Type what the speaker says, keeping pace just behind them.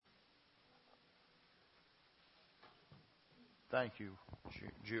Thank you,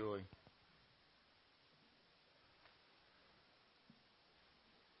 Julie.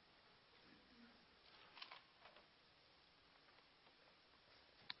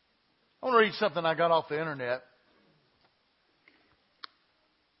 I want to read something I got off the internet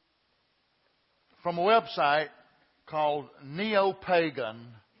from a website called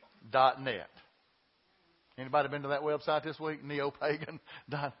neopagan.net. Anybody been to that website this week?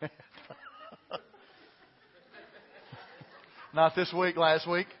 Neopagan.net. Not this week, last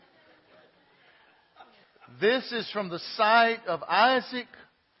week. This is from the site of Isaac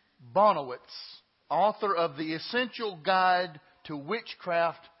Bonowitz, author of The Essential Guide to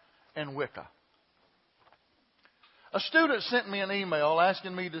Witchcraft and Wicca. A student sent me an email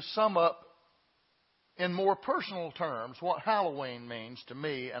asking me to sum up in more personal terms what Halloween means to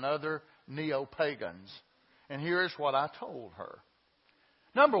me and other neo-pagans. And here is what I told her.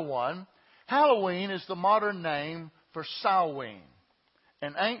 Number one, Halloween is the modern name for Samhain,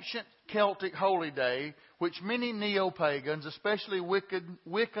 an ancient Celtic holy day which many neo-pagans, especially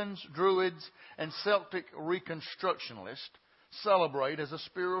Wiccans, Druids, and Celtic Reconstructionists, celebrate as a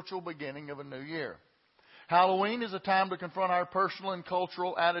spiritual beginning of a new year. Halloween is a time to confront our personal and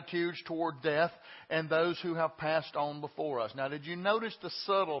cultural attitudes toward death and those who have passed on before us. Now, did you notice the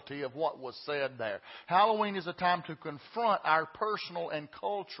subtlety of what was said there? Halloween is a time to confront our personal and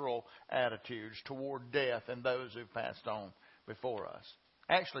cultural attitudes toward death and those who've passed on before us.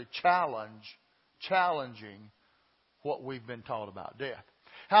 Actually, challenging what we've been taught about death.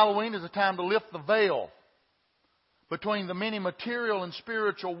 Halloween is a time to lift the veil between the many material and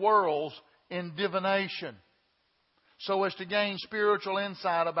spiritual worlds in divination, so as to gain spiritual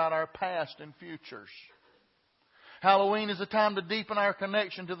insight about our past and futures. Halloween is a time to deepen our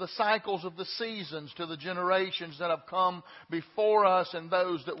connection to the cycles of the seasons, to the generations that have come before us and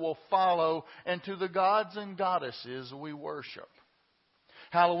those that will follow, and to the gods and goddesses we worship.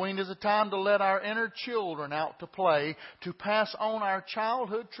 Halloween is a time to let our inner children out to play, to pass on our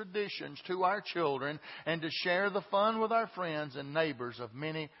childhood traditions to our children, and to share the fun with our friends and neighbors of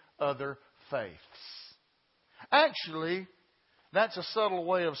many other faiths. Actually, that's a subtle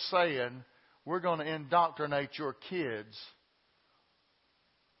way of saying we're going to indoctrinate your kids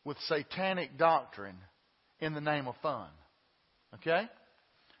with satanic doctrine in the name of fun. Okay?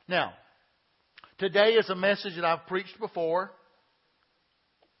 Now, today is a message that I've preached before.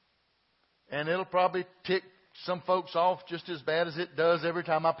 And it'll probably tick some folks off just as bad as it does every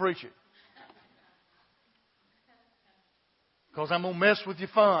time I preach it. Because I'm going to mess with your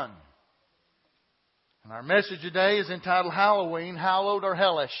fun. And our message today is entitled Halloween, Hallowed or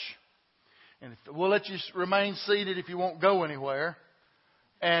Hellish. And we'll let you remain seated if you won't go anywhere.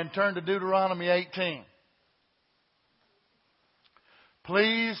 And turn to Deuteronomy 18.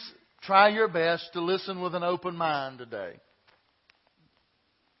 Please try your best to listen with an open mind today.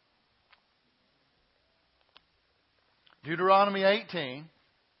 Deuteronomy 18,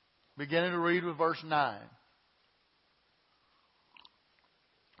 beginning to read with verse 9.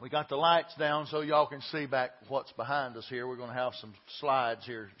 We got the lights down so y'all can see back what's behind us here. We're going to have some slides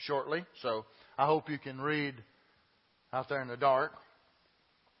here shortly. So I hope you can read out there in the dark.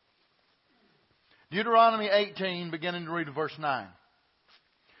 Deuteronomy 18, beginning to read with verse 9.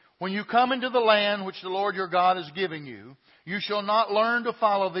 When you come into the land which the Lord your God is giving you, you shall not learn to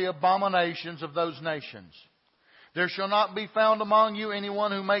follow the abominations of those nations. There shall not be found among you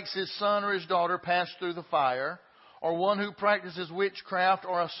anyone who makes his son or his daughter pass through the fire, or one who practices witchcraft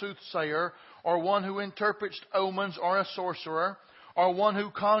or a soothsayer, or one who interprets omens or a sorcerer, or one who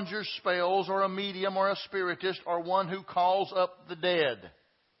conjures spells, or a medium or a spiritist, or one who calls up the dead.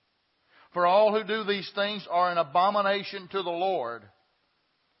 For all who do these things are an abomination to the Lord,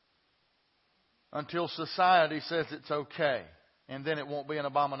 until society says it's okay, and then it won't be an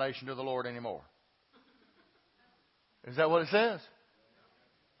abomination to the Lord anymore. Is that what it says?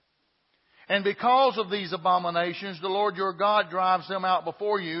 And because of these abominations, the Lord your God drives them out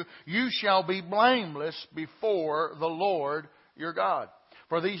before you. You shall be blameless before the Lord your God.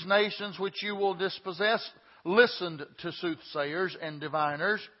 For these nations which you will dispossess listened to soothsayers and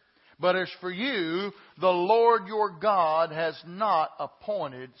diviners. But as for you, the Lord your God has not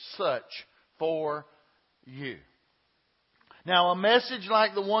appointed such for you. Now, a message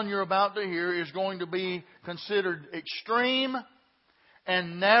like the one you're about to hear is going to be considered extreme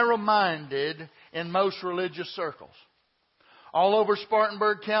and narrow-minded in most religious circles. All over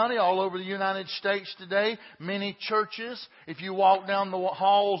Spartanburg County, all over the United States today, many churches, if you walk down the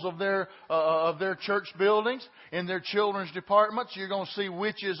halls of their church buildings, in their children's departments, you're going to see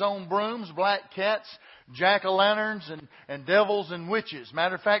witches on brooms, black cats, jack-o'-lanterns, and devils and witches.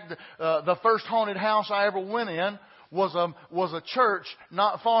 Matter of fact, the first haunted house I ever went in was a church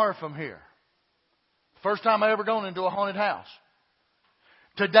not far from here. First time I ever gone into a haunted house.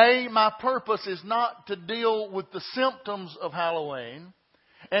 Today, my purpose is not to deal with the symptoms of Halloween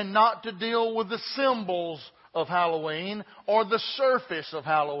and not to deal with the symbols of Halloween or the surface of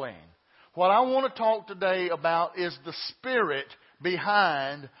Halloween. What I want to talk today about is the spirit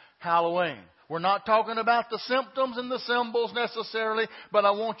behind Halloween. We're not talking about the symptoms and the symbols necessarily, but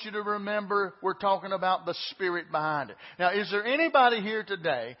I want you to remember we're talking about the spirit behind it. Now, is there anybody here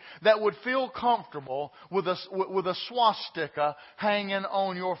today that would feel comfortable with a swastika hanging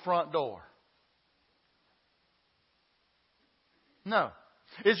on your front door? No.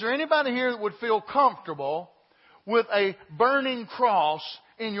 Is there anybody here that would feel comfortable with a burning cross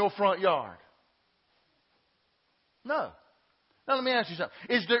in your front yard? No. Now let me ask you something.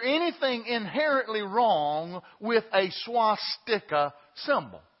 Is there anything inherently wrong with a swastika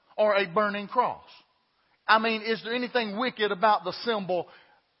symbol or a burning cross? I mean, is there anything wicked about the symbol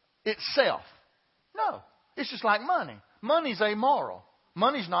itself? No. It's just like money. Money's amoral.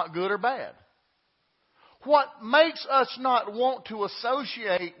 Money's not good or bad. What makes us not want to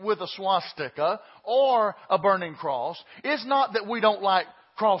associate with a swastika or a burning cross is not that we don't like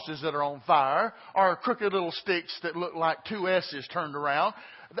crosses that are on fire or crooked little sticks that look like two S's turned around.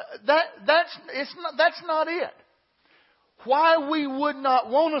 That's not it. Why we would not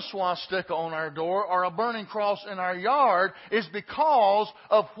want a swastika on our door or a burning cross in our yard is because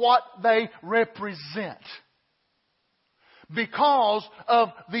of what they represent. Because of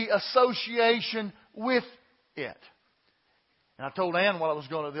the association with it. And I told Ann what I was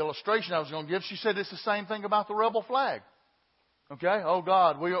going to, the illustration I was going to give. She said it's the same thing about the rebel flag. Okay? Oh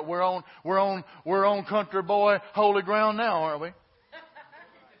God, we're on country boy holy ground now, aren't we?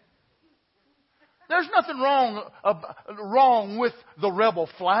 There's nothing wrong with the rebel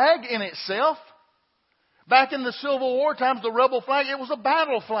flag in itself. Back in the Civil War times, the rebel flag, it was a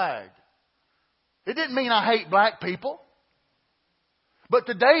battle flag. It didn't mean I hate black people. But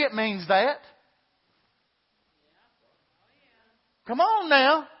today it means that. Come on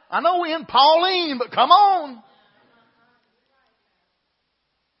now. I know we're in Pauline, but come on.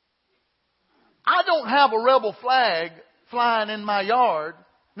 I don't have a rebel flag flying in my yard,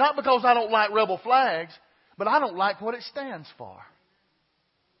 not because I don't like rebel flags, but I don't like what it stands for.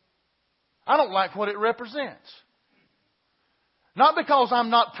 I don't like what it represents. Not because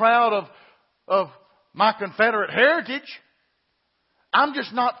I'm not proud of my Confederate heritage. I'm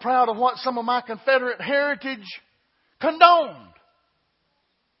just not proud of what some of my Confederate heritage condoned.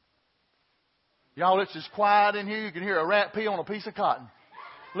 Y'all, it's just quiet in here. You can hear a rat pee on a piece of cotton.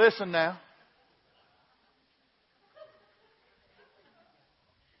 Listen now.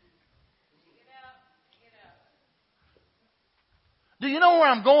 Do you know where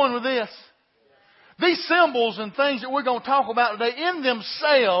I'm going with this? These symbols and things that we're going to talk about today in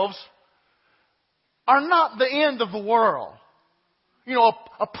themselves are not the end of the world. You know,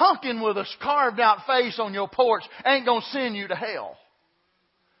 a pumpkin with a carved out face on your porch ain't going to send you to hell.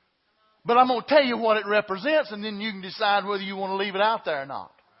 But I'm going to tell you what it represents, and then you can decide whether you want to leave it out there or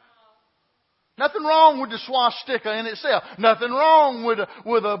not. Nothing wrong with the swastika in itself. Nothing wrong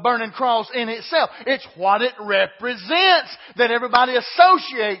with a burning cross in itself. It's what it represents that everybody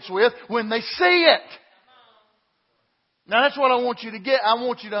associates with when they see it. Now that's what I want you to get. I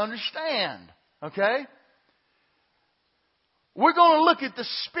want you to understand. Okay? We're going to look at the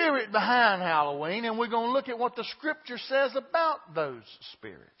spirit behind Halloween, and we're going to look at what the Scripture says about those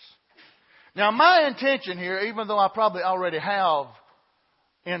spirits. Now my intention here, even though I probably already have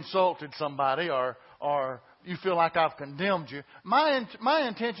insulted somebody or you feel like I've condemned you, my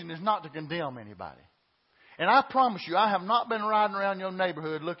intention is not to condemn anybody. And I promise you, I have not been riding around your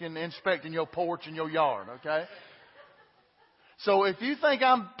neighborhood inspecting your porch and your yard, okay? So if you think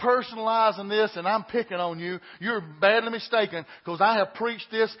I'm personalizing this and I'm picking on you, you're badly mistaken, because I have preached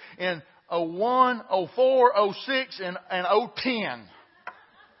this in 01, 04, 06, and 010.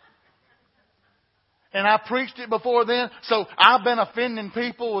 And I preached it before then. So I've been offending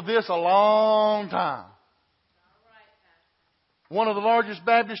people with this a long time. One of the largest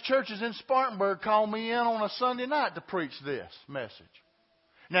Baptist churches in Spartanburg called me in on a Sunday night to preach this message.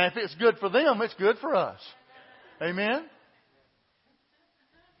 Now, if it's good for them, it's good for us. Amen?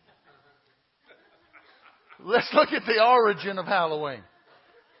 Let's look at the origin of Halloween.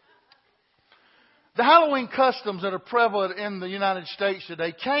 The Halloween customs that are prevalent in the United States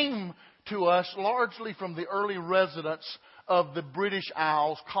today came to us largely from the early residents of the British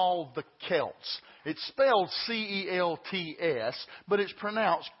Isles called the Celts. It's spelled Celts, but it's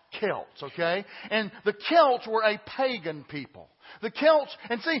pronounced Celts, okay? And the Celts were a pagan people. The Celts,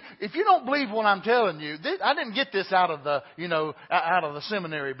 and see, if you don't believe what I'm telling you, I didn't get this out of the, out of the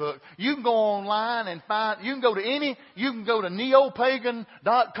seminary book. You can go online and you can go to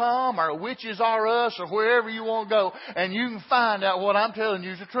neopagan.com or Witches R Us or wherever you want to go, and you can find out what I'm telling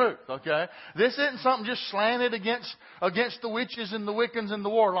you is the truth, okay? This isn't something just slanted against the witches and the Wiccans and the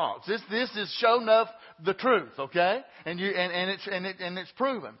warlocks. This is shown enough the truth, okay? And it's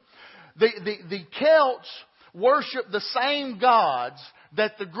proven. The Celts worship the same gods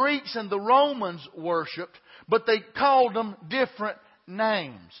that the Greeks and the Romans worshipped, but they called them different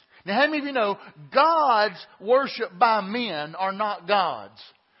names. Now, how many of you know gods worshipped by men are not gods?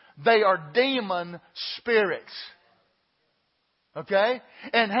 They are demon spirits. Okay?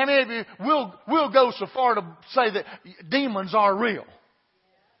 And how many of you will go so far to say that demons are real?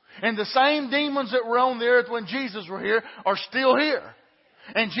 And the same demons that were on the earth when Jesus was here are still here.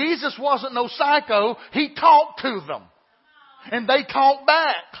 And Jesus wasn't no psycho. He talked to them. And they talked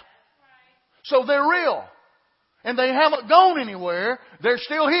back. So they're real. And they haven't gone anywhere. They're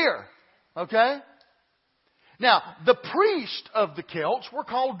still here. Okay? Now, the priests of the Celts were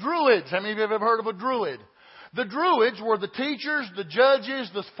called Druids. How many of you have ever heard of a Druid? The Druids were the teachers, the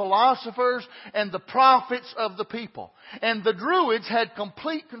judges, the philosophers, and the prophets of the people. And the Druids had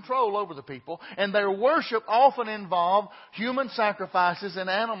complete control over the people, and their worship often involved human sacrifices and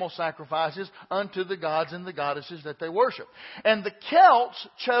animal sacrifices unto the gods and the goddesses that they worshiped. And the Celts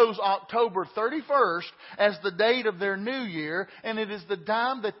chose October 31st as the date of their new year, and it is the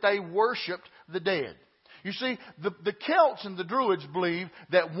time that they worshiped the dead. You see, the Celts and the Druids believed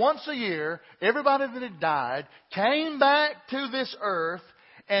that once a year, everybody that had died came back to this earth,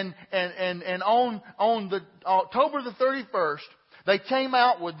 and on the October the 31st, they came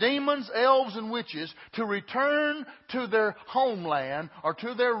out with demons, elves, and witches to return to their homeland or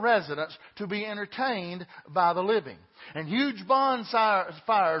to their residence to be entertained by the living. And huge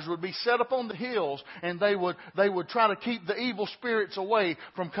bonfires would be set up on the hills, and they would try to keep the evil spirits away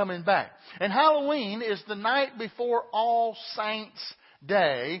from coming back. And Halloween is the night before All Saints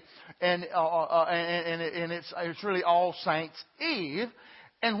Day, and it's really All Saints Eve.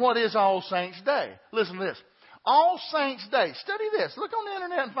 And what is All Saints Day? Listen to this. All Saints Day. Study this. Look on the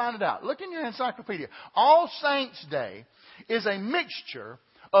internet and find it out. Look in your encyclopedia. All Saints Day is a mixture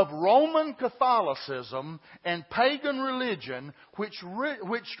of Roman Catholicism and pagan religion, which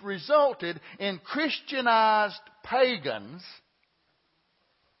resulted in Christianized pagans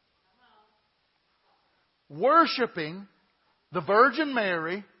worshiping the Virgin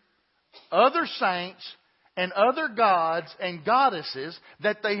Mary, other saints, and other gods and goddesses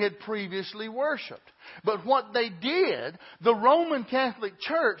that they had previously worshipped. But what they did, the Roman Catholic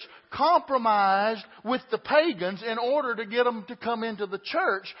Church compromised with the pagans in order to get them to come into the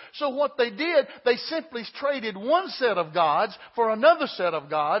church. So what they did, they simply traded one set of gods for another set of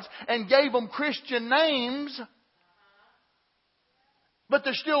gods and gave them Christian names. But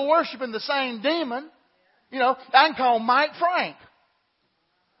they're still worshiping the same demon. You know, I can call Mike Frank.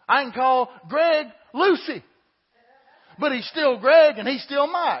 I can call Greg Lucy. But he's still Greg and he's still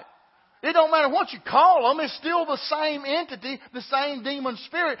Mike. It don't matter what you call them. It's still the same entity, the same demon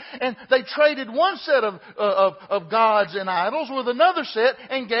spirit. And they traded one set of gods and idols with another set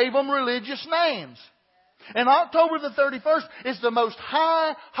and gave them religious names. And October the 31st is the most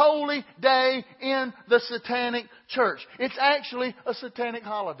high holy day in the satanic church. It's actually a satanic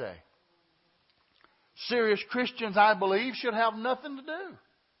holiday. Serious Christians, I believe, should have nothing to do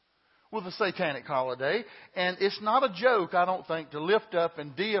with a satanic holiday. And it's not a joke, I don't think, to lift up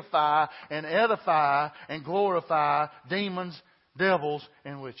and deify and edify and glorify demons, devils,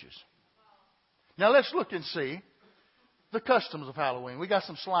 and witches. Now let's look and see the customs of Halloween. We got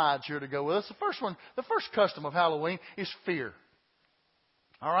some slides here to go with us. The first custom of Halloween is fear.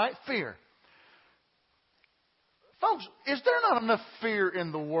 All right, fear. Folks, is there not enough fear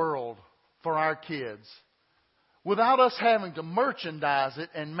in the world for our kids without us having to merchandise it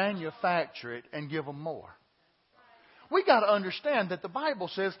and manufacture it and give them more? We got to understand that the Bible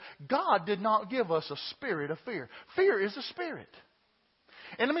says God did not give us a spirit of fear. Fear is a spirit.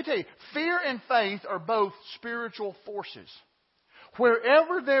 And let me tell you, fear and faith are both spiritual forces.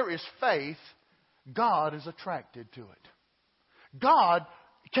 Wherever there is faith, God is attracted to it. God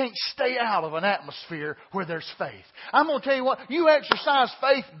can't stay out of an atmosphere where there's faith. I'm going to tell you what, you exercise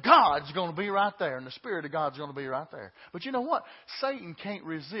faith, God's going to be right there, and the Spirit of God's going to be right there. But you know what? Satan can't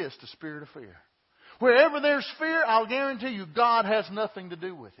resist the spirit of fear. Wherever there's fear, I'll guarantee you God has nothing to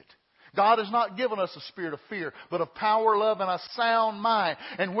do with it. God has not given us a spirit of fear, but of power, love, and a sound mind.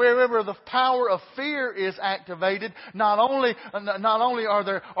 And wherever the power of fear is activated, not only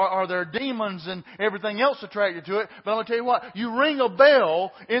are there demons and everything else attracted to it, but I'm going to tell you what, you ring a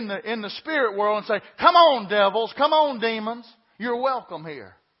bell in the spirit world and say, "Come on, devils, come on, demons, you're welcome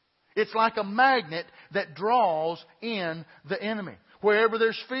here." It's like a magnet that draws in the enemy. Wherever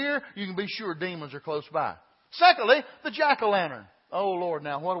there's fear, you can be sure demons are close by. Secondly, the jack-o'-lantern. Oh, Lord,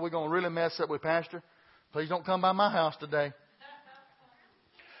 now, what are we going to really mess up with, Pastor? Please don't come by my house today.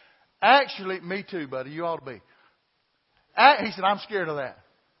 Actually, me too, buddy. You ought to be. He said, "I'm scared of that."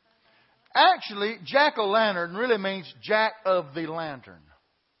 Actually, jack-o'-lantern really means Jack of the Lantern.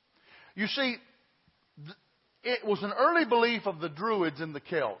 You see, it was an early belief of the Druids and the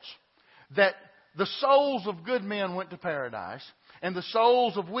Celts that the souls of good men went to paradise and the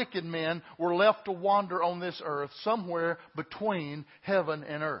souls of wicked men were left to wander on this earth somewhere between heaven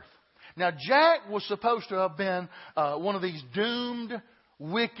and earth. Now, Jack was supposed to have been one of these doomed,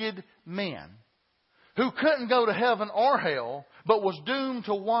 wicked men who couldn't go to heaven or hell, but was doomed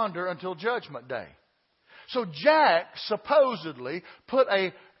to wander until Judgment Day. So Jack supposedly put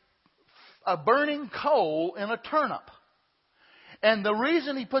a burning coal in a turnip. And the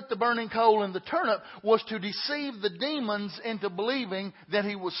reason he put the burning coal in the turnip was to deceive the demons into believing that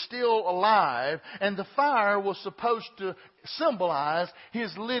he was still alive. And the fire was supposed to symbolize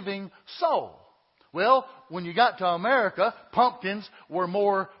his living soul. Well, when you got to America, pumpkins were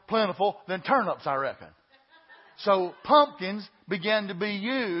more plentiful than turnips, I reckon. So pumpkins began to be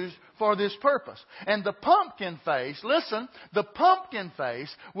used for this purpose. And the pumpkin face, listen, the pumpkin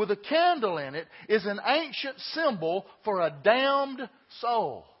face with a candle in it is an ancient symbol for a damned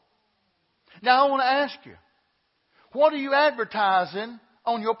soul. Now I want to ask you, what are you advertising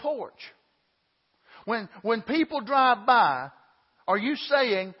on your porch? When people drive by, are you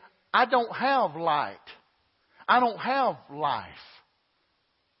saying, "I don't have light. I don't have life.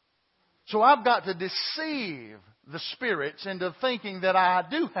 So I've got to deceive the spirits into thinking that I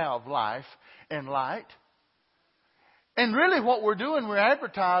do have life and light"? And really what we're doing, we're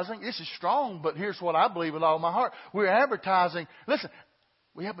advertising. This is strong, but here's what I believe with all my heart. We're advertising. Listen,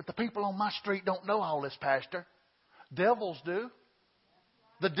 yeah, but the people on my street don't know all this, Pastor. Devils do.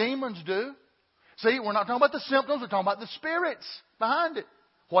 The demons do. See, we're not talking about the symptoms. We're talking about the spirits behind it.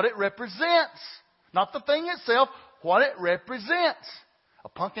 What it represents. Not the thing itself. What it represents. A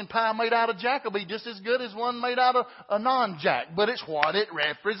pumpkin pie made out of jack will be just as good as one made out of a non-jack. But it's what it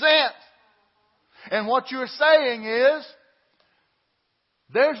represents. And what you're saying is,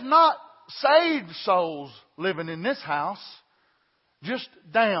 there's not saved souls living in this house. Just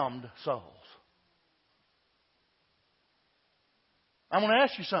damned souls. I'm going to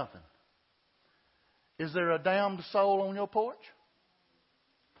ask you something. Is there a damned soul on your porch?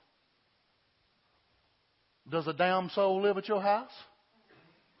 Does a damned soul live at your house?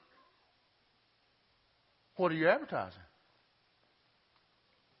 What are you advertising?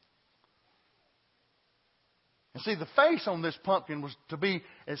 And see, the face on this pumpkin was to be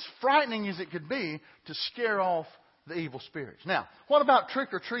as frightening as it could be to scare off the evil spirits. Now, what about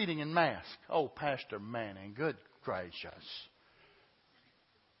trick-or-treating and mask? Oh, Pastor Manning, good gracious.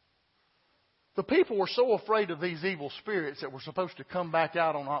 The people were so afraid of these evil spirits that were supposed to come back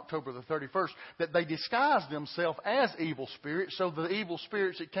out on October the 31st that they disguised themselves as evil spirits so the evil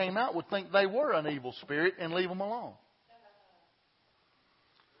spirits that came out would think they were an evil spirit and leave them alone.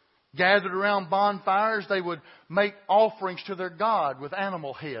 Gathered around bonfires, they would make offerings to their god with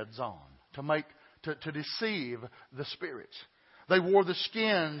animal heads on to deceive the spirits. They wore the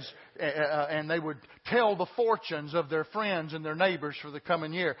skins and they would tell the fortunes of their friends and their neighbors for the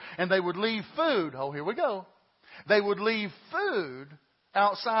coming year. And they would leave food. Oh, here we go. They would leave food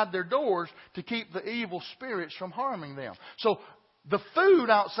outside their doors to keep the evil spirits from harming them. So the food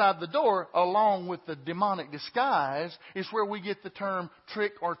outside the door, along with the demonic disguise, is where we get the term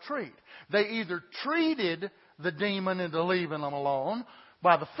trick or treat. They either treated the demon into leaving them alone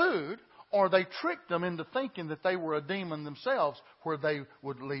by the food, or they tricked them into thinking that they were a demon themselves where they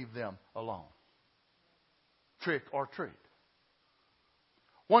would leave them alone. Trick or treat.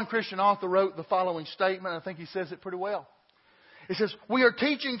 One Christian author wrote the following statement. I think he says it pretty well. He says, "We are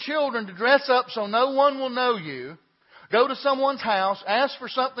teaching children to dress up so no one will know you. Go to someone's house, ask for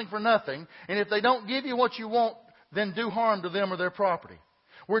something for nothing, and if they don't give you what you want, then do harm to them or their property.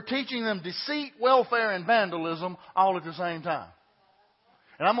 We're teaching them deceit, welfare, and vandalism all at the same time."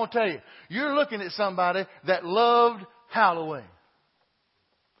 And I'm going to tell you, you're looking at somebody that loved Halloween.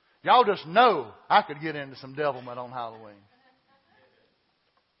 Y'all just know I could get into some devilment on Halloween.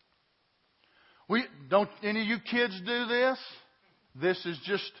 Don't any of you kids do this? This is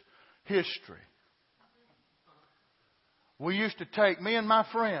just, history. We used to take, me and my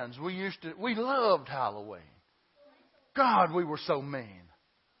friends, we loved Halloween. God, we were so mean.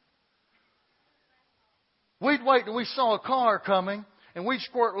 We'd wait till we saw a car coming and we'd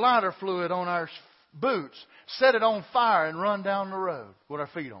squirt lighter fluid on our boots, set it on fire and run down the road with our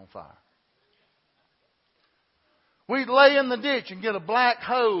feet on fire. We'd lay in the ditch and get a black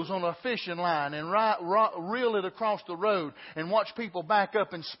hose on a fishing line and reel it across the road and watch people back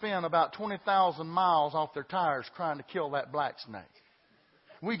up and spin about 20,000 miles off their tires trying to kill that black snake.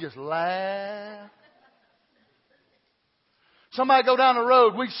 We just laugh. Somebody go down the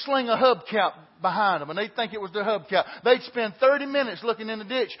road, we'd sling a hubcap behind them and they'd think it was their hubcap. They'd spend 30 minutes looking in the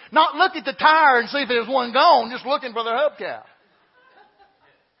ditch, not look at the tire and see if there's one gone, just looking for their hubcap.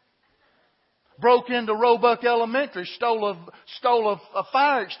 Broke into Roebuck Elementary, stole a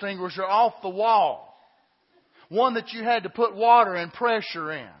fire extinguisher off the wall. One that you had to put water and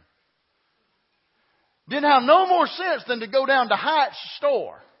pressure in. Didn't have no more sense than to go down to Hyatt's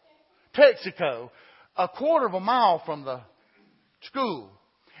store, Texaco, a quarter of a mile from the school,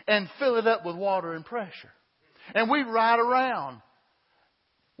 and fill it up with water and pressure. And we'd ride around.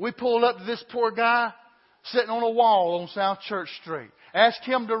 We pulled up to this poor guy sitting on a wall on South Church Street. Asked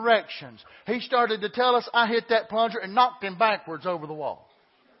him directions. He started to tell us. I hit that plunger and knocked him backwards over the wall.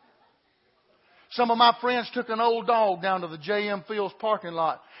 Some of my friends took an old dog down to the J.M. Fields parking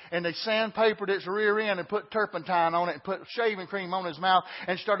lot and they sandpapered its rear end and put turpentine on it and put shaving cream on his mouth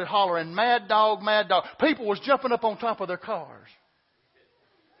and started hollering, "Mad dog, mad dog." People was jumping up on top of their cars.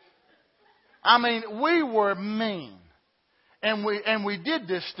 I mean, we were mean. And we did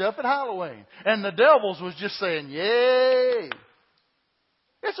this stuff at Halloween. And the devils was just saying, "Yay."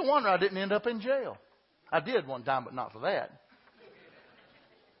 It's a wonder I didn't end up in jail. I did one time, but not for that.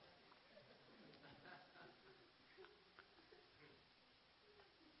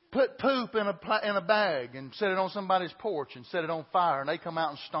 Put poop in a bag and set it on somebody's porch and set it on fire, and they come out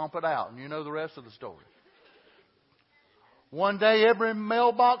and stomp it out. And you know the rest of the story. One day, every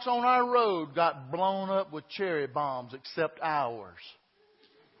mailbox on our road got blown up with cherry bombs except ours.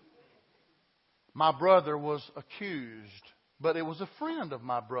 My brother was accused. But it was a friend of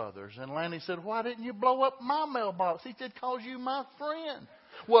my brother's. And Lanny said, "Why didn't you blow up my mailbox?" He said, "'Cause you my friend."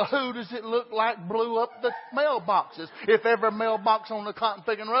 Well, who does it look like blew up the mailboxes? If every mailbox on the cotton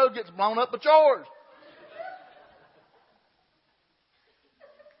picking road gets blown up but yours.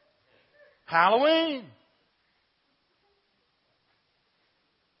 Halloween.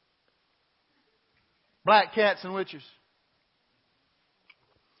 Black cats and witches.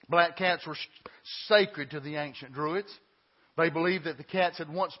 Black cats were sacred to the ancient Druids. They believed that the cats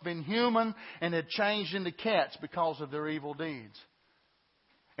had once been human and had changed into cats because of their evil deeds.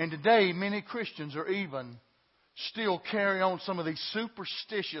 And today, many Christians are even still carry on some of these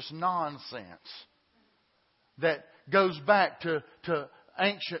superstitious nonsense that goes back to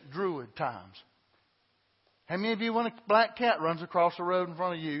ancient Druid times. How many of you, when a black cat runs across the road in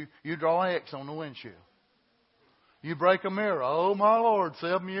front of you, you draw an X on the windshield? You break a mirror. Oh, my Lord,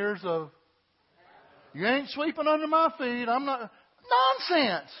 7 years of... You ain't sweeping under my feet. I'm not...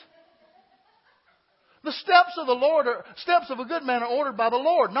 Nonsense! The steps of the Lord are... Steps of a good man are ordered by the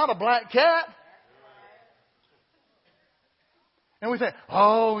Lord, not a black cat. And we think,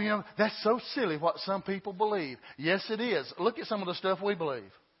 oh, you know, that's so silly what some people believe. Yes, it is. Look at some of the stuff we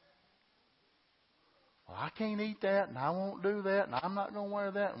believe. Well, I can't eat that, and I won't do that, and I'm not going to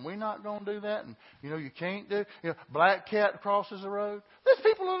wear that, and we're not going to do that, and, you know, you can't do... You know, black cat crosses the road. There's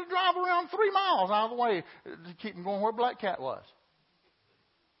people that drive around 3 miles out of the way to keep them going where black cat was.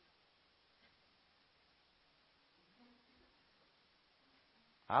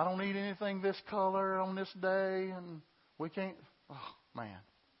 I don't eat anything this color on this day, and we can't... Oh, man.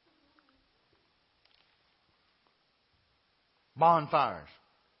 Bonfires.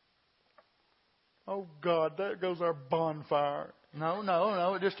 Oh, God, there goes our bonfire.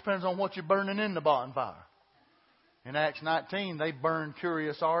 No. It just depends on what you're burning in the bonfire. In Acts 19, they burned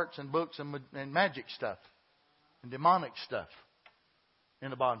curious arts and books and magic stuff and demonic stuff in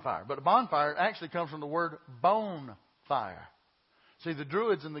the bonfire. But the bonfire actually comes from the word bone fire. See, the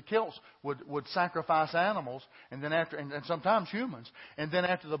Druids and the Celts would sacrifice animals, and then after, and sometimes humans, and then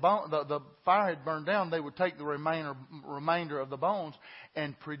after the fire had burned down, they would take the remainder of the bones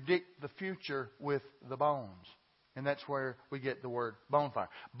and predict the future with the bones. And that's where we get the word bonfire.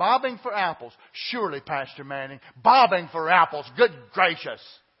 Bobbing for apples. Surely, Pastor Manning, bobbing for apples. Good gracious.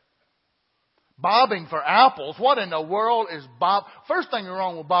 Bobbing for apples? What in the world is bob? First thing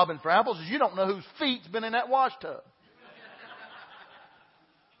wrong with bobbing for apples is you don't know whose feet's been in that wash tub.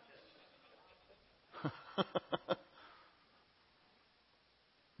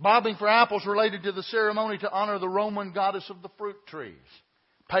 Bobbing for apples related to the ceremony to honor the Roman goddess of the fruit trees.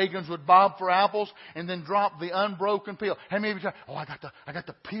 Pagans would bob for apples and then drop the unbroken peel. How many of you say, "Oh, I got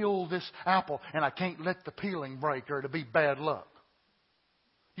to peel this apple and I can't let the peeling break or it'll be bad luck"?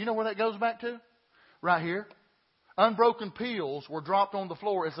 You know where that goes back to? Right here. Unbroken peels were dropped on the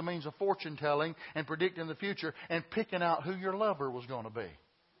floor as a means of fortune telling and predicting the future and picking out who your lover was going to be.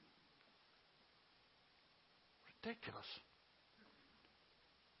 Ridiculous.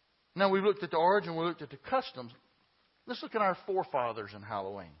 Now we've looked at the origin, we looked at the customs. Let's look at our forefathers in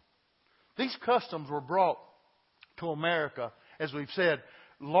Halloween. These customs were brought to America, as we've said,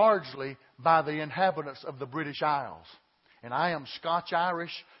 largely by the inhabitants of the British Isles. And I am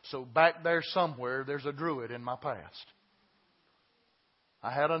Scotch-Irish, so back there somewhere there's a Druid in my past.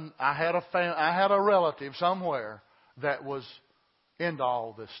 I had a relative somewhere that was into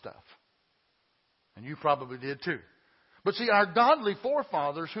all this stuff. And you probably did too. But see, our godly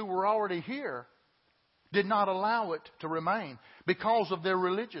forefathers who were already here did not allow it to remain because of their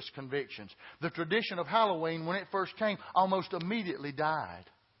religious convictions. The tradition of Halloween, when it first came, almost immediately died.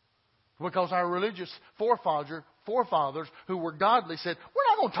 Because our religious forefathers who were godly said, "We're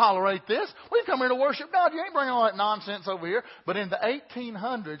not going to tolerate this. We've come here to worship God. You ain't bringing all that nonsense over here." But in the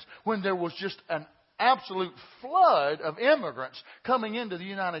 1800s, when there was just an absolute flood of immigrants coming into the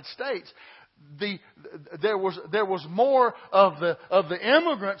United States, there was more of the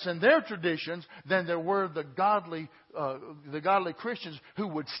immigrants and their traditions than there were the godly Christians who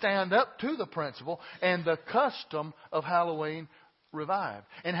would stand up to the principle, and the custom of Halloween revived.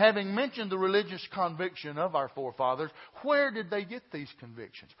 And having mentioned the religious conviction of our forefathers, where did they get these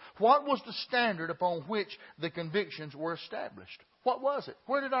convictions? What was the standard upon which the convictions were established? What was it?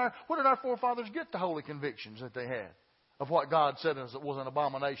 Where did our forefathers get the holy convictions that they had of what God said was an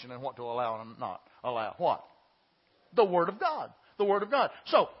abomination and what to allow and not allow? What? The Word of God. The Word of God.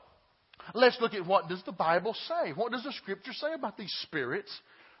 So, let's look at what does the Bible say. What does the Scripture say about these spirits?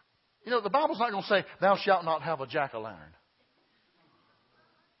 You know, the Bible's not going to say, "Thou shalt not have a jack-o'-lantern."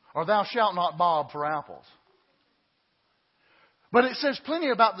 Or "Thou shalt not bob for apples." But it says plenty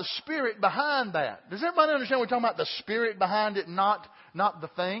about the spirit behind that. Does everybody understand we're talking about the spirit behind it, not the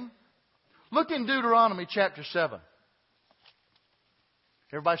thing? Look in Deuteronomy chapter 7.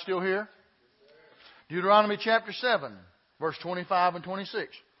 Everybody still here? Deuteronomy chapter 7, verse 25 and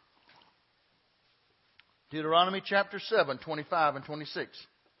 26. Deuteronomy chapter 7, 25 and 26.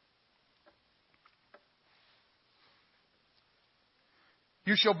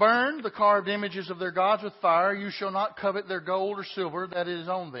 "You shall burn the carved images of their gods with fire. You shall not covet their gold or silver that is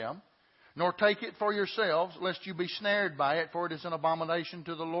on them, nor take it for yourselves, lest you be snared by it, for it is an abomination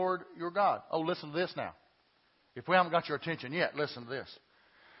to the Lord your God." Oh, listen to this now. If we haven't got your attention yet, listen to this.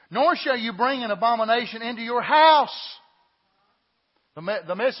 "Nor shall you bring an abomination into your house."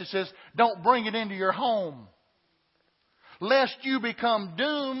 The message says, don't bring it into your home, "lest you become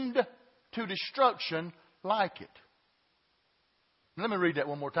doomed to destruction like it." Let me read that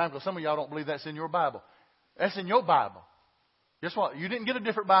one more time, because some of y'all don't believe that's in your Bible. That's in your Bible. Guess what? You didn't get a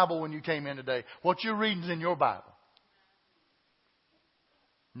different Bible when you came in today. What you're reading is in your Bible.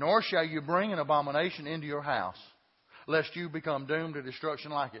 "Nor shall you bring an abomination into your house, lest you become doomed to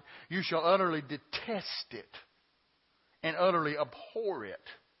destruction like it. You shall utterly detest it and utterly abhor it,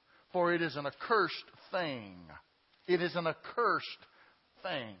 for it is an accursed thing." It is an accursed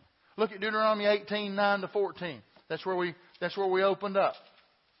thing. Look at Deuteronomy 18, 9 to 14. That's where we opened up.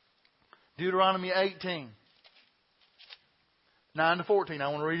 Deuteronomy 18, 9 to 14. I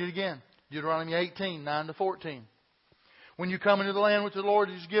want to read it again. Deuteronomy 18, 9 to 14. "When you come into the land which the Lord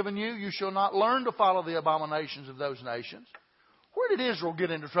has given you, you shall not learn to follow the abominations of those nations." Where did Israel get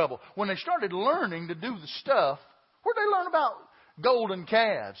into trouble? When they started learning to do the stuff, where did they learn about golden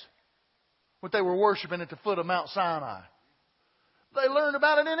calves? What they were worshiping at the foot of Mount Sinai. They learned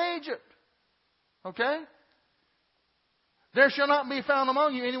about it in Egypt. Okay? "There shall not be found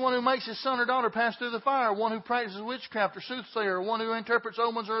among you anyone who makes his son or daughter pass through the fire, one who practices witchcraft or soothsayer, or one who interprets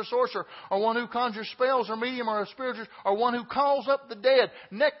omens or a sorcerer, or one who conjures spells or medium or a spiritist, or one who calls up the dead."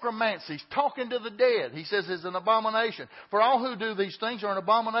 Necromancy, talking to the dead, he says, is an abomination. "For all who do these things are an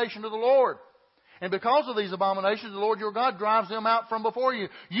abomination to the Lord. And because of these abominations, the Lord your God drives them out from before you.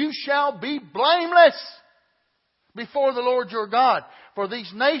 You shall be blameless before the Lord your God. For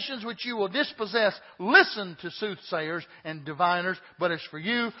these nations which you will dispossess listen to soothsayers and diviners, but as for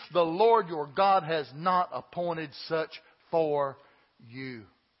you, the Lord your God has not appointed such for you."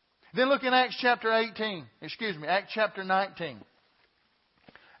 Then look in Acts chapter 19. Acts chapter 19.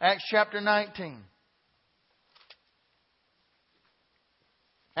 Acts chapter 19.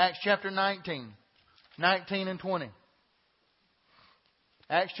 Acts chapter 19. 19 and 20.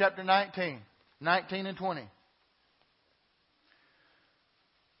 Acts chapter 19. 19 and 20.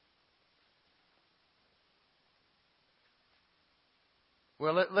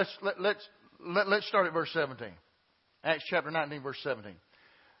 Well, let's start at verse 17. Acts chapter 19, verse 17.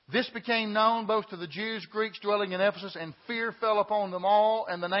 This became known both to the Jews, Greeks dwelling in Ephesus, and fear fell upon them all,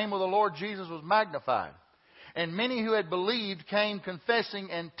 and the name of the Lord Jesus was magnified. And many who had believed came confessing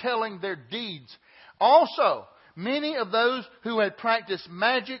and telling their deeds. Also, many of those who had practiced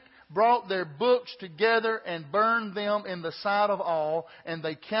magic brought their books together and burned them in the sight of all, and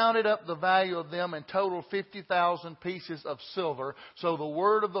they counted up the value of them in total 50,000 pieces of silver. So the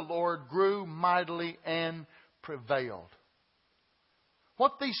word of the Lord grew mightily and prevailed.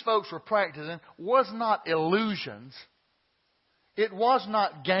 What these folks were practicing was not illusions. It was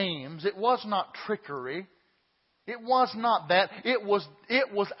not games. It was not trickery. It was not that. It was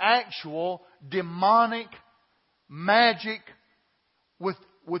actual demonic magic with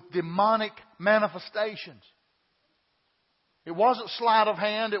demonic manifestations. It wasn't sleight of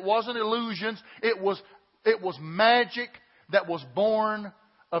hand. It wasn't illusions. It was magic that was born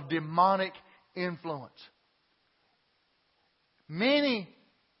of demonic influence. Many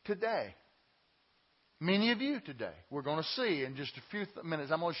today, many of you today, we're going to see in just a few minutes,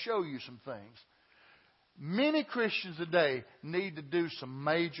 I'm going to show you some things. Many Christians today need to do some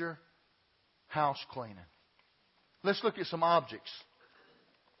major house cleaning. Let's look at some objects.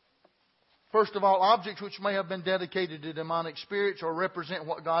 First of all, objects which may have been dedicated to demonic spirits or represent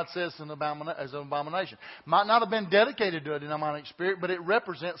what God says as an abomination. Might not have been dedicated to a demonic spirit, but it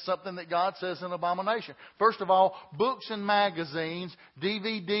represents something that God says is an abomination. First of all, books and magazines,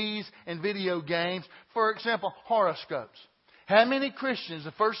 DVDs and video games. For example, horoscopes. How many Christians,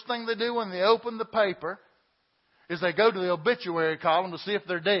 the first thing they do when they open the paper is they go to the obituary column to see if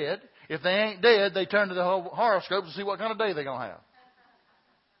they're dead. If they ain't dead, they turn to the horoscope to see what kind of day they're going to have.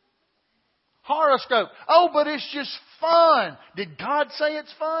 Horoscope. Oh, but it's just fun. Did God say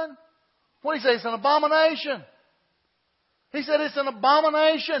it's fun? What did He say? It's an abomination. He said it's an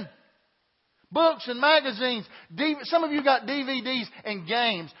abomination. Books and magazines. Some of you got DVDs and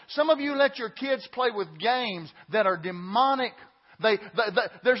games. Some of you let your kids play with games that are demonic.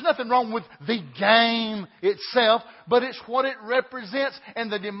 There's nothing wrong with the game itself, but it's what it represents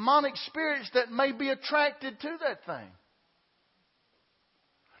and the demonic spirits that may be attracted to that thing.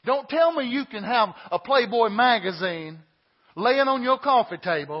 Don't tell me you can have a Playboy magazine laying on your coffee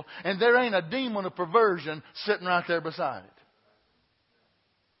table and there ain't a demon of perversion sitting right there beside it.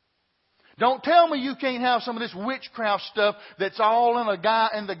 Don't tell me you can't have some of this witchcraft stuff that's all in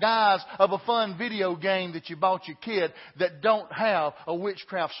the guise of a fun video game that you bought your kid that don't have a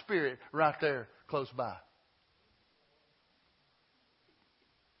witchcraft spirit right there close by.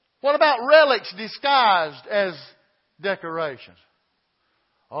 What about relics disguised as decorations?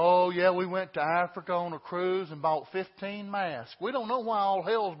 Oh, yeah, we went to Africa on a cruise and bought 15 masks. We don't know why all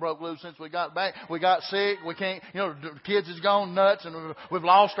hell's broke loose since we got back. We got sick. We can't, the kids has gone nuts and we've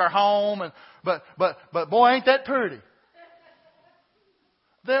lost our home. But boy, ain't that pretty.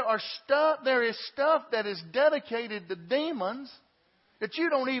 There is stuff that is dedicated to demons that you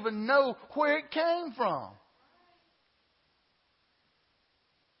don't even know where it came from.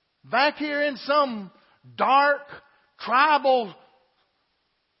 Back here in some dark, tribal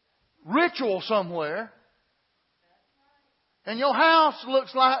ritual somewhere, and your house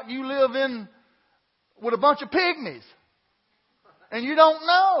looks like you live in with a bunch of pygmies, and you don't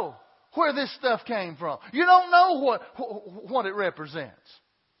know where this stuff came from. You don't know what it represents.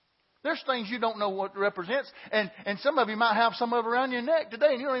 There's things you don't know what it represents, and some of you might have some of it around your neck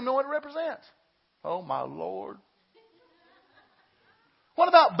today, and you don't even know what it represents. Oh my Lord! What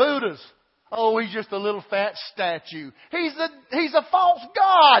about Buddhas? Oh, he's just a little fat statue. He's a false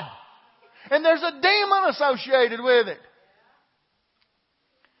god. And there's a demon associated with it.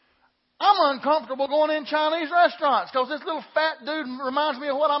 I'm uncomfortable going in Chinese restaurants because this little fat dude reminds me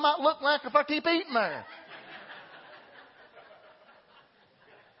of what I might look like if I keep eating there.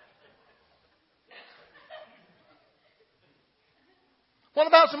 What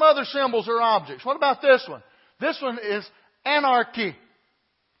about some other symbols or objects? What about this one? This one is anarchy.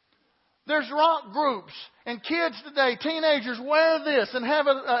 There's rock groups and kids today, teenagers wear this and have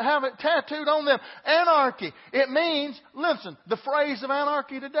it tattooed on them. Anarchy. It means, listen, the phrase of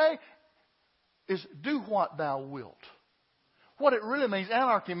anarchy today is do what thou wilt. What it really means,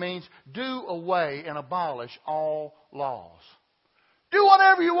 anarchy means do away and abolish all laws. Do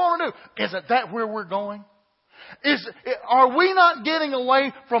whatever you want to do. Isn't that where we're going? Are we not getting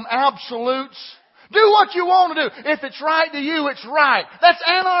away from absolutes? Do what you want to do. If it's right to you, it's right. That's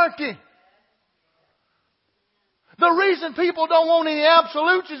anarchy. The reason people don't want any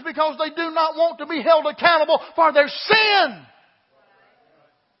absolutes is because they do not want to be held accountable for their sin.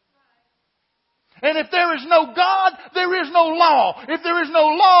 And if there is no God, there is no law. If there is no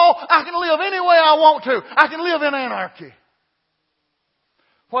law, I can live any way I want to. I can live in anarchy.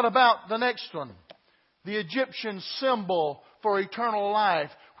 What about the next one? The Egyptian symbol for eternal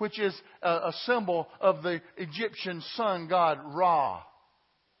life, which is a symbol of the Egyptian sun god Ra.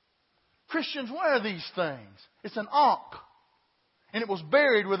 Christians wear these things. It's an ankh. And it was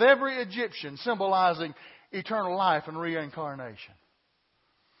buried with every Egyptian, symbolizing eternal life and reincarnation.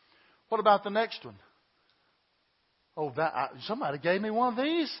 What about the next one? Oh, somebody gave me one of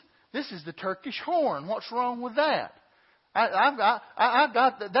these. This is the Turkish horn. What's wrong with that? I've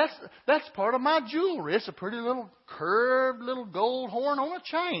got that's part of my jewelry. It's a pretty little curved little gold horn on a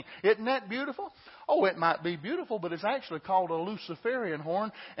chain. Isn't that beautiful? Oh, it might be beautiful, but it's actually called a Luciferian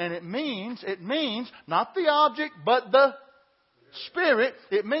horn, and it means not the object, but the spirit.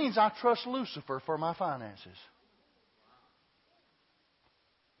 It means I trust Lucifer for my finances.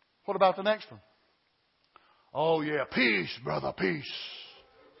 What about the next one? Oh yeah, peace, brother, peace.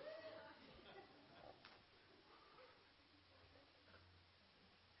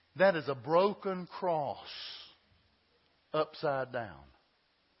 That is a broken cross upside down.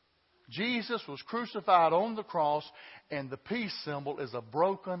 Jesus was crucified on the cross, and the peace symbol is a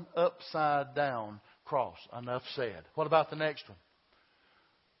broken upside down cross. Enough said. What about the next one?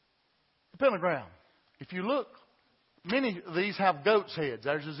 The pentagram. If you look, many of these have goat's heads.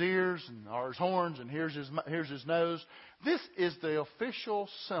 There's his ears, and there's horns, and here's his nose. This is the official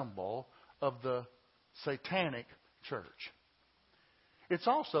symbol of the satanic church. It's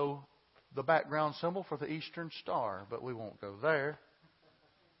also the background symbol for the Eastern Star, but we won't go there.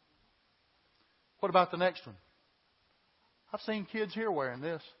 What about the next one? I've seen kids here wearing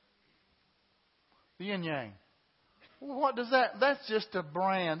this. The yin yang. Well, what does that? That's just a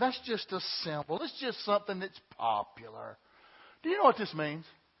brand. That's just a symbol. It's just something that's popular. Do you know what this means?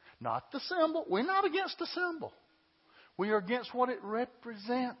 Not the symbol. We're not against the symbol. We are against what it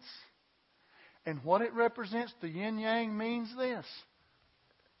represents. And what it represents, the yin yang, means this.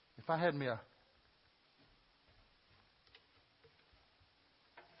 If I had me a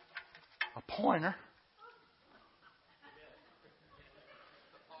pointer.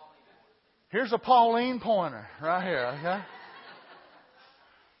 Here's a Pauline pointer right here. Okay?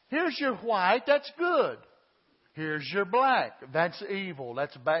 Here's your white. That's good. Here's your black. That's evil.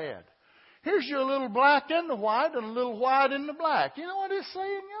 That's bad. Here's your little black in the white and a little white in the black. You know what it's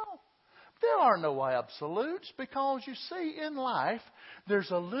saying, y'all? There are no absolutes, because you see, in life,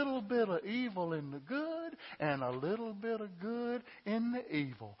 there's a little bit of evil in the good and a little bit of good in the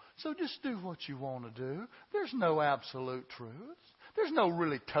evil. So just do what you want to do. There's no absolute truths. There's no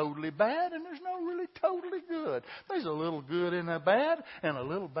really totally bad, and there's no really totally good. There's a little good in the bad and a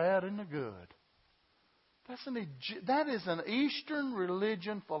little bad in the good. That is an Eastern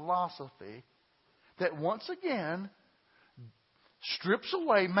religion philosophy that, once again, strips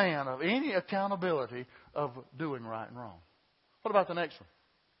away man of any accountability of doing right and wrong. What about the next one?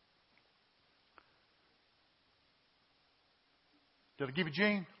 Did I give you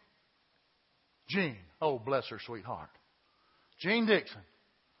Jean? Jean. Oh, bless her sweetheart. Jean Dixon.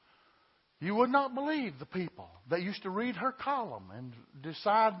 You would not believe the people that used to read her column and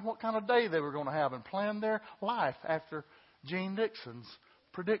decide what kind of day they were going to have and plan their life after Jean Dixon's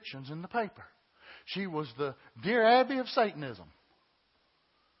predictions in the paper. She was the Dear Abby of Satanism.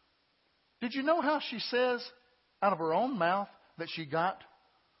 Did you know how she says out of her own mouth that she got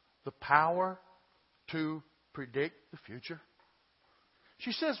the power to predict the future?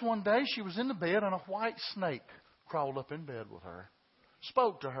 She says one day she was in the bed and a white snake crawled up in bed with her,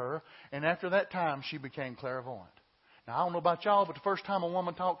 spoke to her, and after that time she became clairvoyant. Now, I don't know about y'all, but the first time a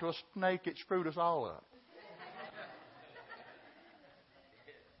woman talked to a snake, it screwed us all up.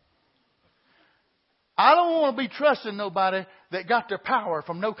 I don't want to be trusting nobody that got their power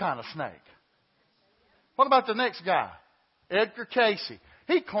from no kind of snake. What about the next guy? Edgar Casey.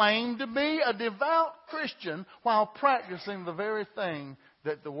 He claimed to be a devout Christian while practicing the very thing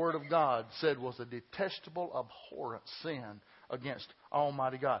that the Word of God said was a detestable, abhorrent sin against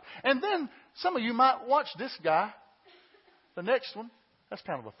Almighty God. And then some of you might watch this guy. The next one. That's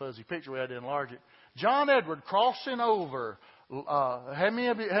kind of a fuzzy picture. We had to enlarge it. John Edward crossing over. How many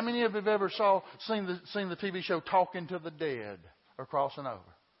of you have ever seen the TV show Talking to the Dead or crossing over?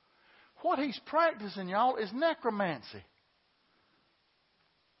 What he's practicing, y'all, is necromancy.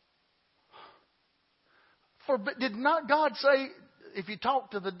 Did not God say, if you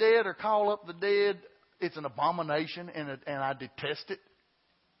talk to the dead or call up the dead, it's an abomination and I detest it?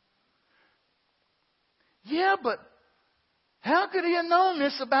 Yeah, but how could he have known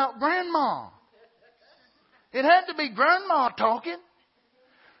this about Grandma? It had to be Grandma talking.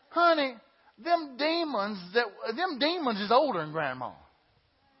 Honey, them demons is older than Grandma.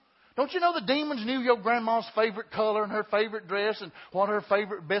 Don't you know the demons knew your grandma's favorite color and her favorite dress and what her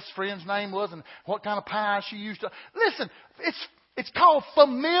favorite best friend's name was and what kind of pie she used to... Listen, it's called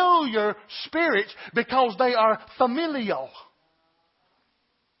familiar spirits because they are familial.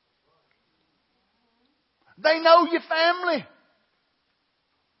 They know your family.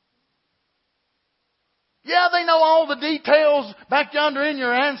 Yeah, they know all the details back yonder in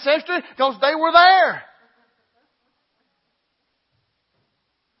your ancestry because they were there.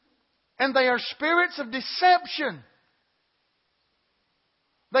 And they are spirits of deception.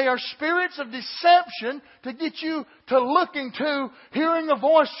 They are spirits of deception to get you to look into hearing a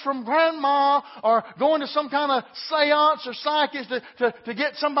voice from Grandma or going to some kind of seance or psychic to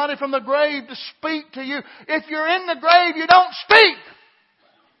get somebody from the grave to speak to you. If you're in the grave, you don't speak.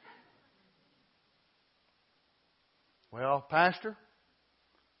 Well, Pastor,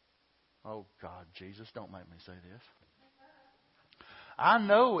 oh God, Jesus, don't make me say this. I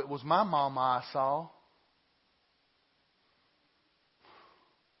know it was my mama I saw.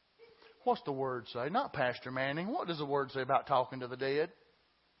 What's the Word say? Not Pastor Manning. What does the Word say about talking to the dead?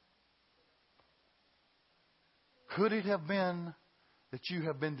 Could it have been that you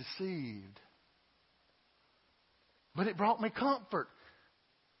have been deceived? But it brought me comfort.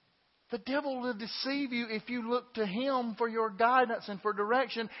 The devil will deceive you if you look to him for your guidance and for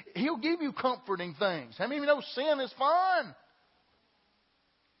direction. He'll give you comforting things. How many of you know sin is fun?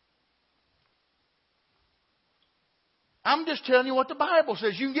 I'm just telling you what the Bible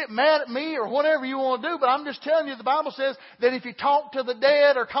says. You can get mad at me or whatever you want to do, but I'm just telling you the Bible says that if you talk to the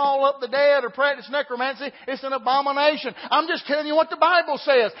dead or call up the dead or practice necromancy, it's an abomination. I'm just telling you what the Bible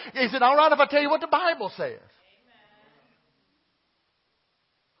says. Is it all right if I tell you what the Bible says?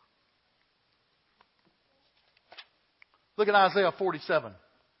 Look at Isaiah 47.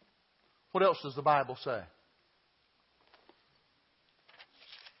 What else does the Bible say?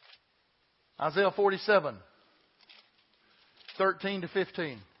 Isaiah 47, 13 to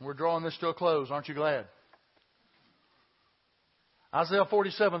 15. We're drawing this to a close. Aren't you glad? Isaiah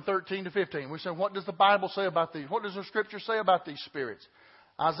 47, 13 to 15. We say, what does the Bible say about these? What does the Scripture say about these spirits?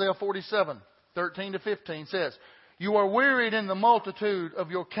 Isaiah 47, 13 to 15 says, you are wearied in the multitude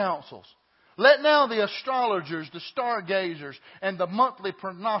of your counsels. Let now the astrologers, the stargazers, and the monthly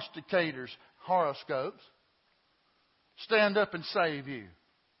prognosticators, horoscopes, stand up and save you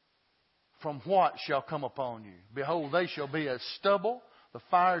from what shall come upon you. Behold, they shall be as stubble. The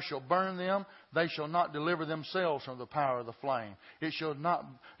fire shall burn them. They shall not deliver themselves from the power of the flame. It shall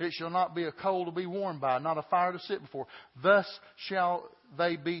not be a coal to be warmed by, not a fire to sit before. Thus shall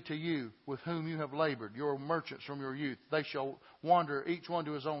they be to you with whom you have labored, your merchants from your youth. They shall wander each one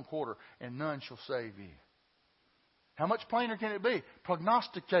to his own quarter, and none shall save you. How much plainer can it be?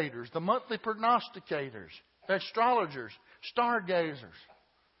 Prognosticators, the monthly prognosticators, astrologers, stargazers.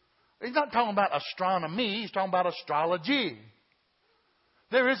 He's not talking about astronomy. He's talking about astrology.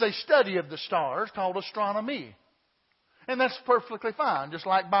 There is a study of the stars called astronomy. And that's perfectly fine, just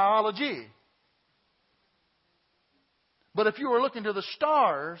like biology. But if you are looking to the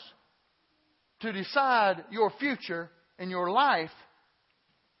stars to decide your future and your life,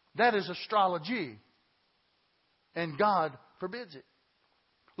 that is astrology. And God forbids it.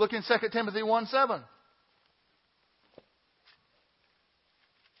 Look in 2 Timothy 1:7.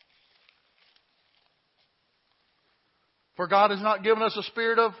 For God has not given us a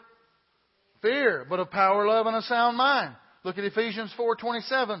spirit of fear, but of power, love, and a sound mind. Look at Ephesians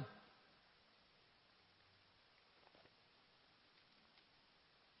 4:27.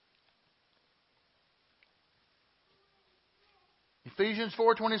 Ephesians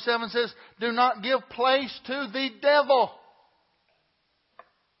 4:27 says, do not give place to the devil.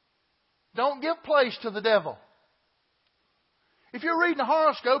 Don't give place to the devil. If you're reading a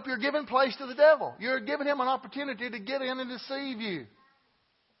horoscope, you're giving place to the devil. You're giving him an opportunity to get in and deceive you.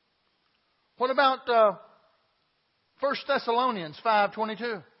 What about 1 Thessalonians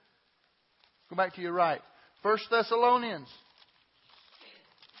 5:22? Go back to your right. 1 Thessalonians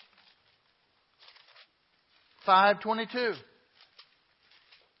 5:22.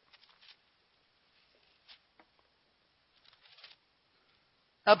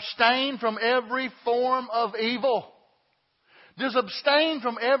 Abstain from every form of evil. Does abstain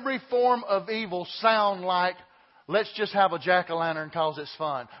from every form of evil sound like, let's just have a jack-o'-lantern because it's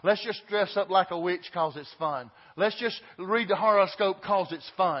fun. Let's just dress up like a witch because it's fun. Let's just read the horoscope because it's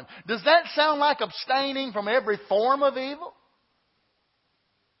fun. Does that sound like abstaining from every form of evil?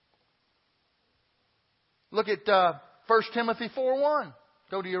 Look at 1 Timothy 4:1.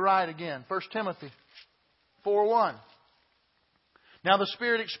 Go to your right again. 1 Timothy 4:1. Now the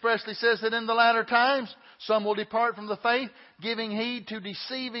Spirit expressly says that in the latter times some will depart from the faith, giving heed to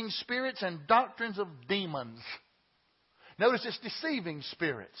deceiving spirits and doctrines of demons. Notice it's deceiving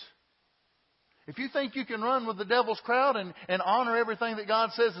spirits. If you think you can run with the devil's crowd and honor everything that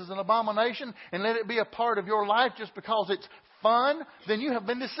God says is an abomination and let it be a part of your life just because it's fun, then you have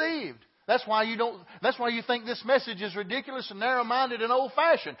been deceived. That's why you think this message is ridiculous and narrow-minded and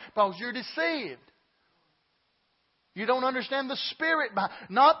old-fashioned, because you're deceived. You don't understand the Spirit behind,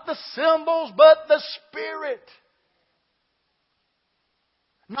 not the symbols, but the Spirit.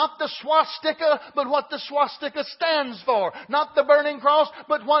 Not the swastika, but what the swastika stands for. Not the burning cross,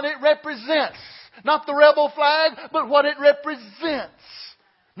 but what it represents. Not the rebel flag, but what it represents.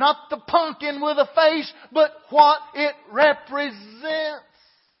 Not the pumpkin with a face, but what it represents.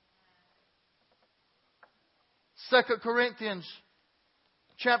 2 Corinthians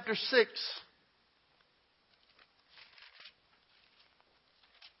chapter 6.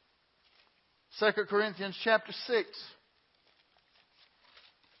 Second Corinthians chapter 6,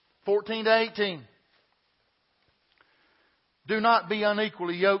 14 to 18. Do not be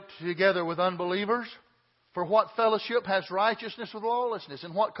unequally yoked together with unbelievers. For what fellowship has righteousness with lawlessness?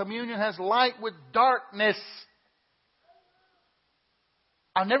 And what communion has light with darkness?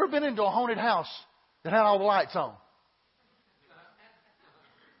 I've never been into a haunted house that had all the lights on.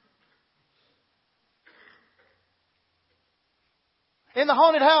 In the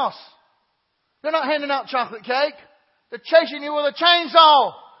haunted house, they're not handing out chocolate cake. They're chasing you with a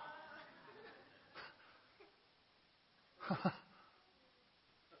chainsaw.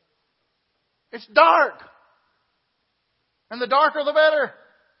 It's dark. And the darker the better.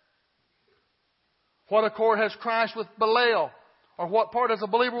 What accord has Christ with Belial? Or what part has a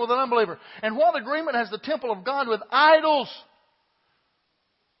believer with an unbeliever? And what agreement has the temple of God with idols?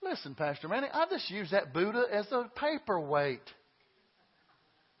 Listen, Pastor Manny, I just use that Buddha as a paperweight.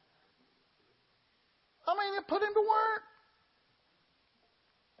 I mean, it put him to work.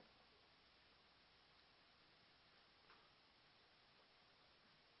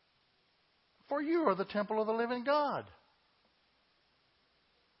 For you are the temple of the living God.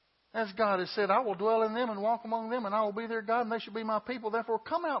 As God has said, I will dwell in them and walk among them, and I will be their God, and they shall be my people. Therefore,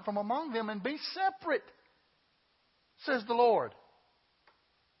 come out from among them and be separate, says the Lord.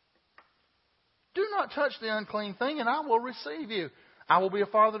 Do not touch the unclean thing, and I will receive you. I will be a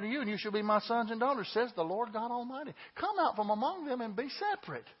father to you, and you shall be my sons and daughters, says the Lord God Almighty. Come out from among them and be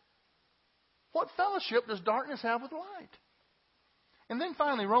separate. What fellowship does darkness have with light? And then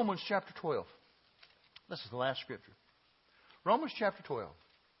finally, Romans chapter 12. This is the last scripture. Romans chapter 12.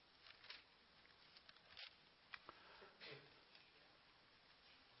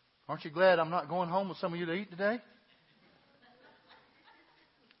 Aren't you glad I'm not going home with some of you to eat today?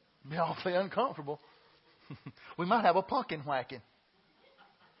 It'd be awfully uncomfortable. We might have a pumpkin whacking.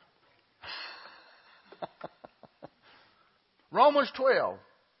 Romans 12,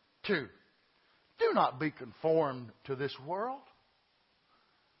 2. Do not be conformed to this world,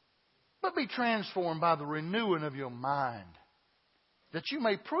 but be transformed by the renewing of your mind, that you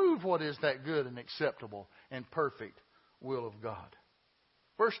may prove what is that good and acceptable and perfect will of God.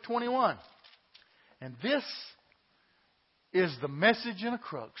 Verse 21. And this is the message in a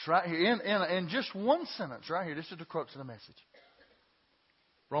crux, right here. In just one sentence, right here. This is the crux of the message.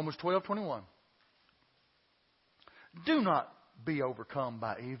 Romans 12:21. Do not be overcome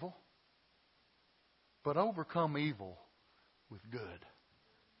by evil, but overcome evil with good.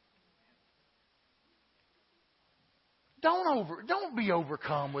 Don't be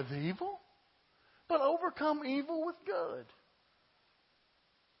overcome with evil, but overcome evil with good.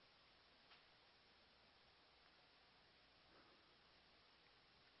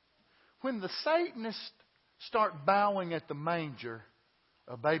 When the Satanists start bowing at the manger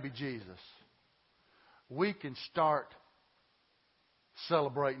of baby Jesus, we can start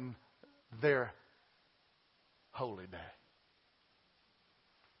celebrating their holy day.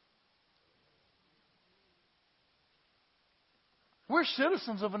 We're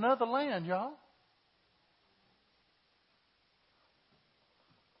citizens of another land, y'all.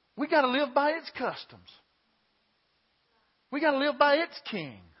 We got to live by its customs. We got to live by its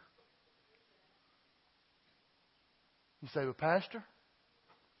king. You say, well, Pastor,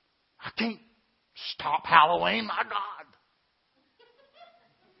 I can't stop Halloween, my God.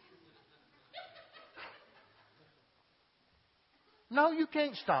 No, you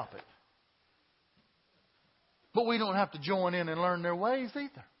can't stop it. But we don't have to join in and learn their ways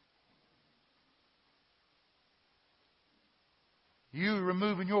either. You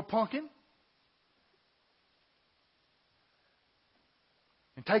removing your pumpkin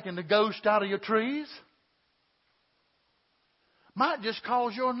and taking the ghost out of your trees might just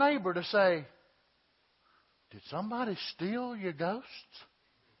cause your neighbor to say, did somebody steal your ghosts?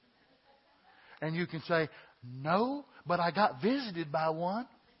 And you can say, no, but I got visited by one.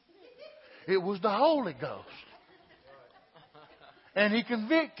 It was the Holy Ghost. And He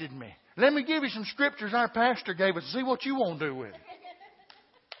convicted me. Let me give you some scriptures our pastor gave us. See what you want to do with it.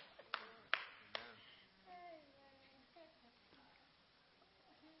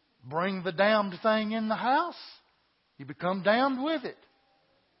 Bring the damned thing in the house. You become damned with it.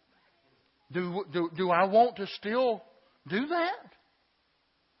 Do I want to still do that?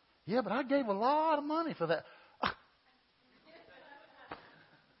 Yeah, but I gave a lot of money for that.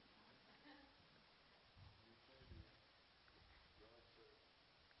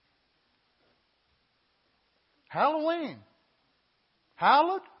 Halloween.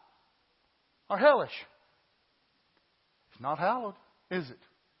 Hallowed or hellish? It's not hallowed, is it?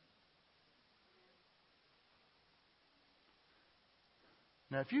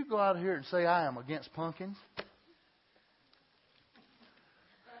 Now, if you go out here and say, I am against pumpkins,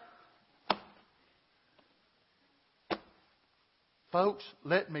 folks,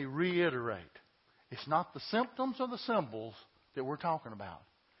 let me reiterate. It's not the symptoms or the symbols that we're talking about.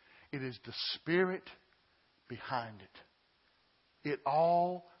 It is the spirit behind it. It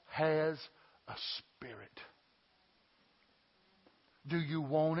all has a spirit. Do you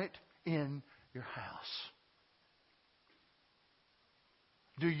want it in your house?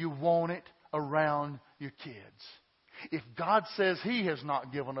 Do you want it around your kids? If God says He has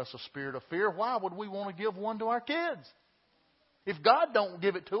not given us a spirit of fear, why would we want to give one to our kids? If God don't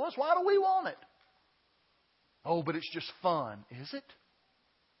give it to us, why do we want it? Oh, but it's just fun, is it?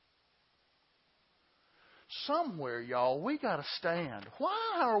 Somewhere, y'all, we got to stand.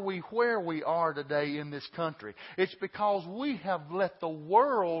 Why are we where we are today in this country? It's because we have let the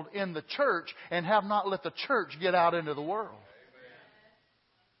world in the church and have not let the church get out into the world.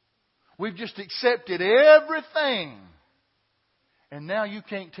 We've just accepted everything. And now you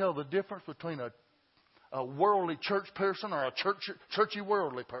can't tell the difference between a worldly church person or a churchy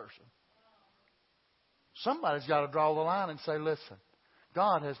worldly person. Somebody's got to draw the line and say, listen,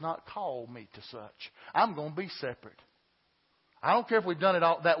 God has not called me to such. I'm going to be separate. I don't care if we've done it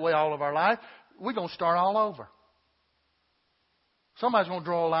that way all of our life. We're going to start all over. Somebody's going to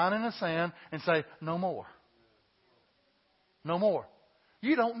draw a line in the sand and say, no more. No more.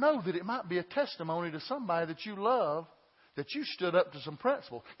 You don't know that it might be a testimony to somebody that you love, that you stood up to some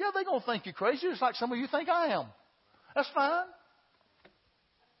principle. Yeah, they're going to think you're crazy, just like some of you think I am. That's fine.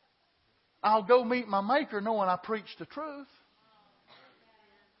 I'll go meet my Maker knowing I preach the truth.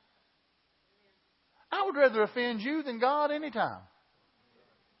 I would rather offend you than God anytime.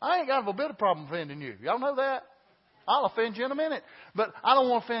 I ain't got a bit of problem offending you. Y'all know that? I'll offend you in a minute. But I don't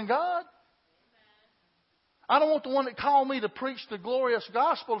want to offend God. I don't want the one that called me to preach the glorious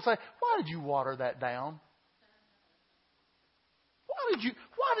gospel to say, why did you water that down?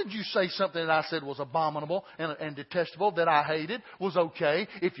 Why did you say something that I said was abominable and detestable, that I hated, was okay,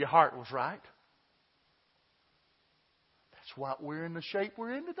 if your heart was right? That's why we're in the shape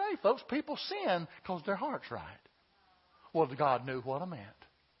we're in today, folks. People sin because their heart's right. Well, God knew what I meant.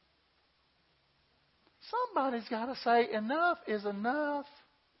 Somebody's got to say, enough is enough.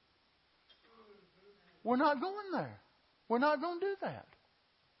 We're not going there. We're not going to do that.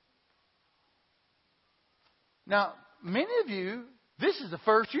 Now, many of you, this is the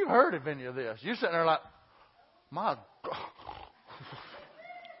first you've heard of any of this. You're sitting there like, my God.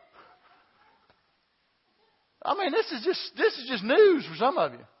 I mean, this is just news for some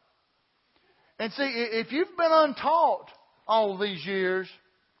of you. And see, if you've been untaught all these years,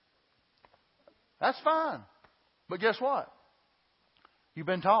 that's fine. But guess what? You've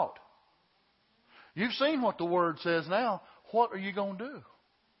been taught. You've seen what the Word says now. What are you going to do?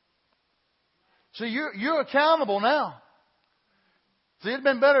 See, you're accountable now. See, it'd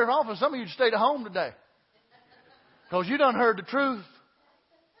been better off if some of you had stayed at home today. Because you done heard the truth.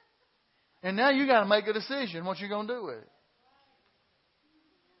 And now you got to make a decision what you're going to do with it.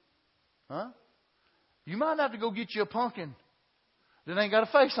 Huh? You might have to go get you a pumpkin that ain't got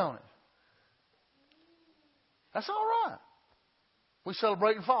a face on it. That's all right. We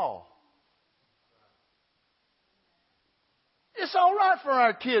celebrate in fall. It's all right for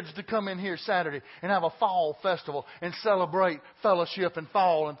our kids to come in here Saturday and have a fall festival and celebrate fellowship and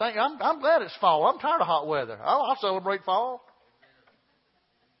fall and think. I'm glad it's fall. I'm tired of hot weather. I'll celebrate fall.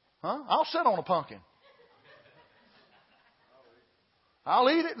 Huh? I'll sit on a pumpkin. I'll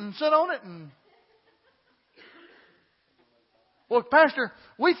eat it and sit on it and. Well, Pastor,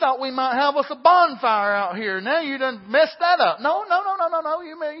 we thought we might have us a bonfire out here. Now you done messed that up. No. No.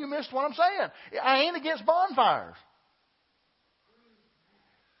 You missed what I'm saying. I ain't against bonfires.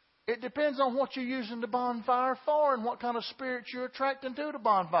 It depends on what you're using the bonfire for and what kind of spirit you're attracting to the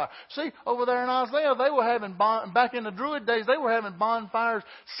bonfire. See, over there in Isaiah, they were having, back in the Druid days, they were having bonfires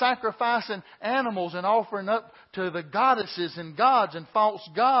sacrificing animals and offering up to the goddesses and gods and false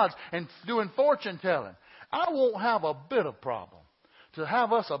gods and doing fortune telling. I won't have a bit of problem to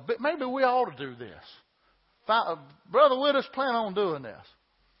have us a bit. Maybe we ought to do this. Brother Witters, plan on doing this.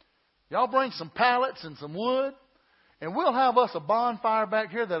 Y'all bring some pallets and some wood. And we'll have us a bonfire back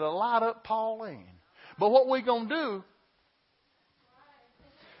here that'll light up Pauline. But what we're going to do,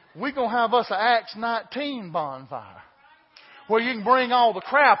 we're going to have us an Acts 19 bonfire. Where you can bring all the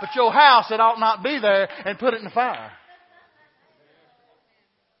crap at your house that ought not be there and put it in the fire.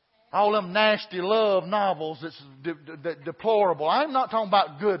 All them nasty love novels that's deplorable. I'm not talking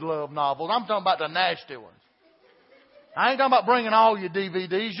about good love novels. I'm talking about the nasty ones. I ain't talking about bringing all your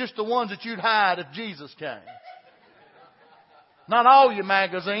DVDs, just the ones that you'd hide if Jesus came. Not all your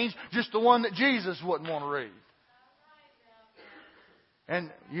magazines, just the one that Jesus wouldn't want to read. And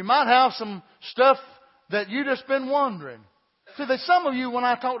you might have some stuff that you just been wondering. See, there's some of you, when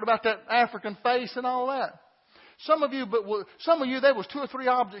I talked about that African face and all that, some of you, there was 2 or 3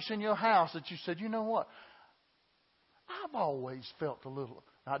 objects in your house that you said, you know what? I've always felt a little,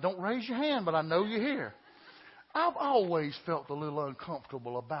 now don't raise your hand, but I know you're here. I've always felt a little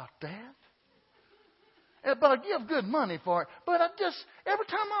uncomfortable about that. But I give good money for it. But every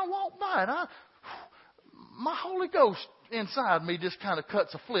time I walk by it, my Holy Ghost inside me just kind of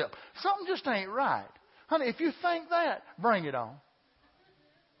cuts a flip. Something just ain't right. Honey, if you think that, bring it on.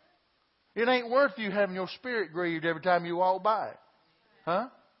 It ain't worth you having your spirit grieved every time you walk by it. Huh?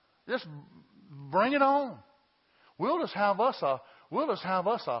 Just bring it on. We'll just have us a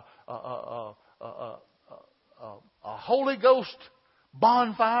Holy Ghost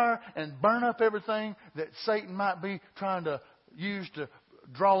bonfire and burn up everything that Satan might be trying to use to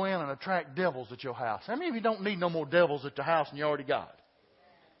draw in and attract devils at your house. How many of you don't need no more devils at your house than you already got?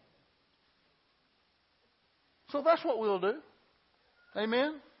 So that's what we'll do.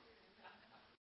 Amen?